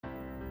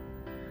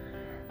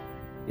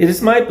It is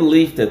my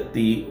belief that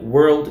the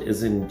world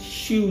is in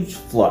huge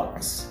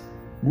flux,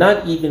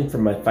 not even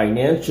from a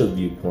financial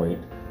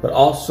viewpoint, but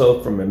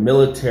also from a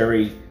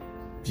military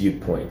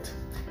viewpoint.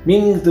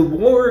 Meaning the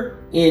war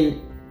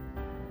in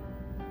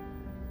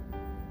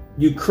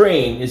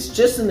Ukraine is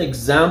just an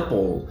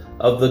example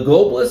of the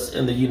globalists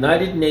and the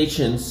United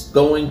Nations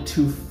going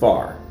too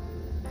far.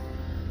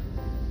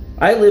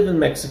 I live in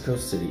Mexico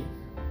City,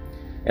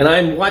 and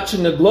I'm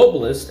watching a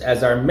globalist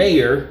as our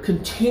mayor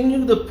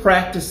continue the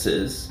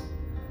practices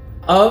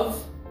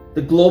of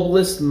the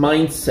globalist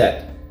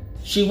mindset.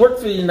 She worked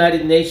for the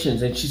United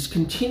Nations, and she's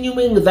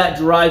continuing that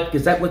drive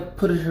because that would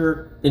put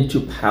her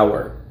into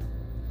power.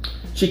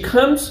 She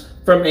comes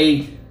from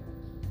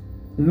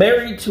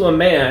married to a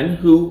man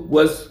who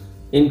was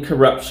in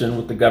corruption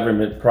with the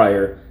government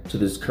prior to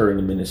this current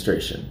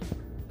administration.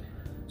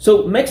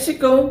 So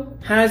Mexico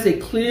has a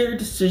clear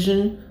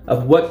decision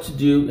of what to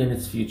do in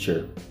its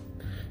future.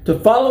 To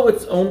follow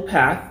its own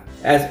path,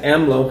 as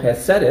AMLO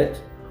has said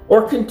it,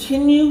 or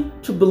continue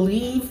to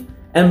believe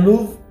and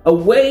move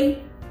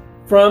away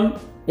from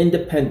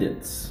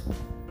independence.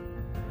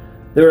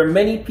 There are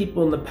many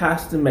people in the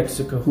past in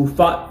Mexico who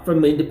fought for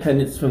the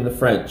independence from the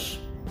French.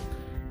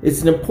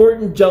 It's an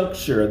important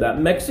juncture that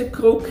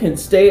Mexico can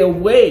stay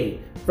away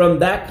from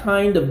that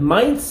kind of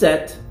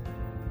mindset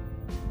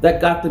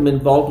that got them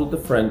involved with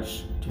the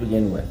French to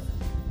begin with.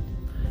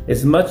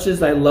 As much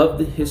as I love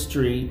the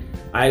history,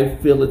 I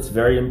feel it's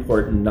very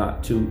important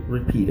not to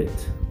repeat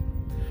it.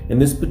 In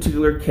this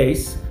particular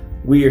case,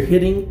 we are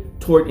heading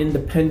toward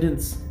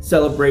independence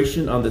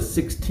celebration on the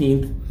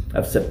 16th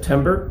of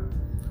September.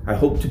 I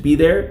hope to be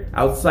there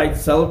outside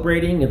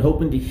celebrating and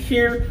hoping to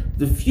hear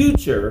the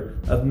future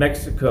of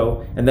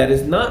Mexico, and that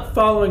is not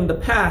following the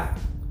path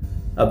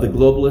of the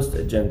globalist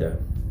agenda.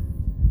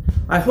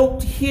 I hope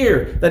to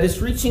hear that it's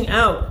reaching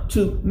out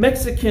to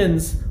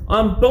Mexicans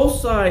on both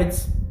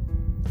sides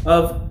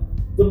of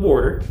the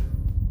border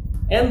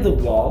and the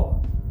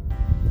wall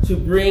to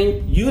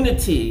bring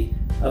unity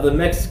of the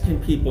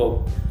Mexican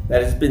people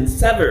that has been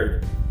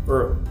severed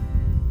for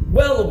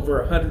well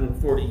over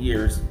 140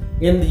 years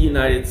in the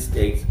United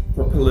States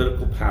for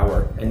political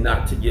power, and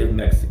not to give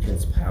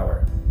Mexicans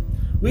power.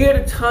 We are at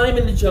a time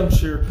in the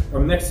juncture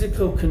where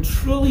Mexico can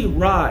truly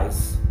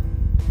rise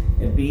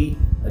and be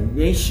a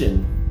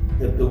nation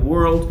that the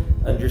world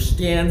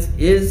understands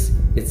is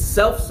it's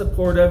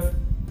self-supportive,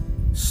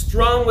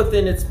 strong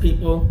within its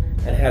people,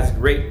 and has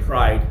great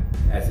pride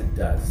as it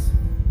does.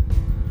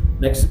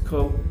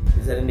 Mexico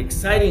is at an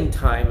exciting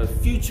time of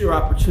future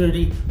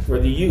opportunity for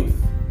the youth.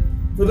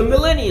 For the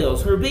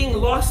millennials who are being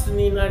lost in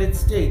the United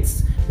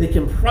States, they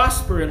can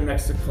prosper in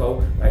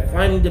Mexico by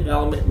finding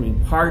development and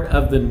being part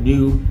of the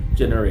new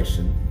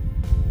generation.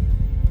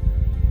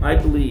 I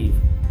believe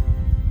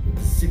that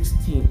the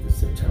 16th of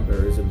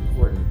September is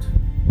important,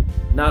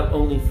 not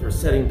only for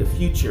setting the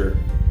future,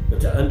 but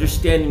to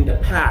understanding the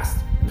past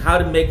and how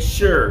to make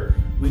sure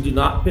we do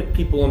not put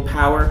people in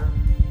power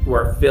who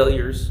are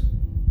failures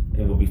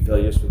and will be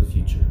failures for the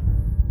future.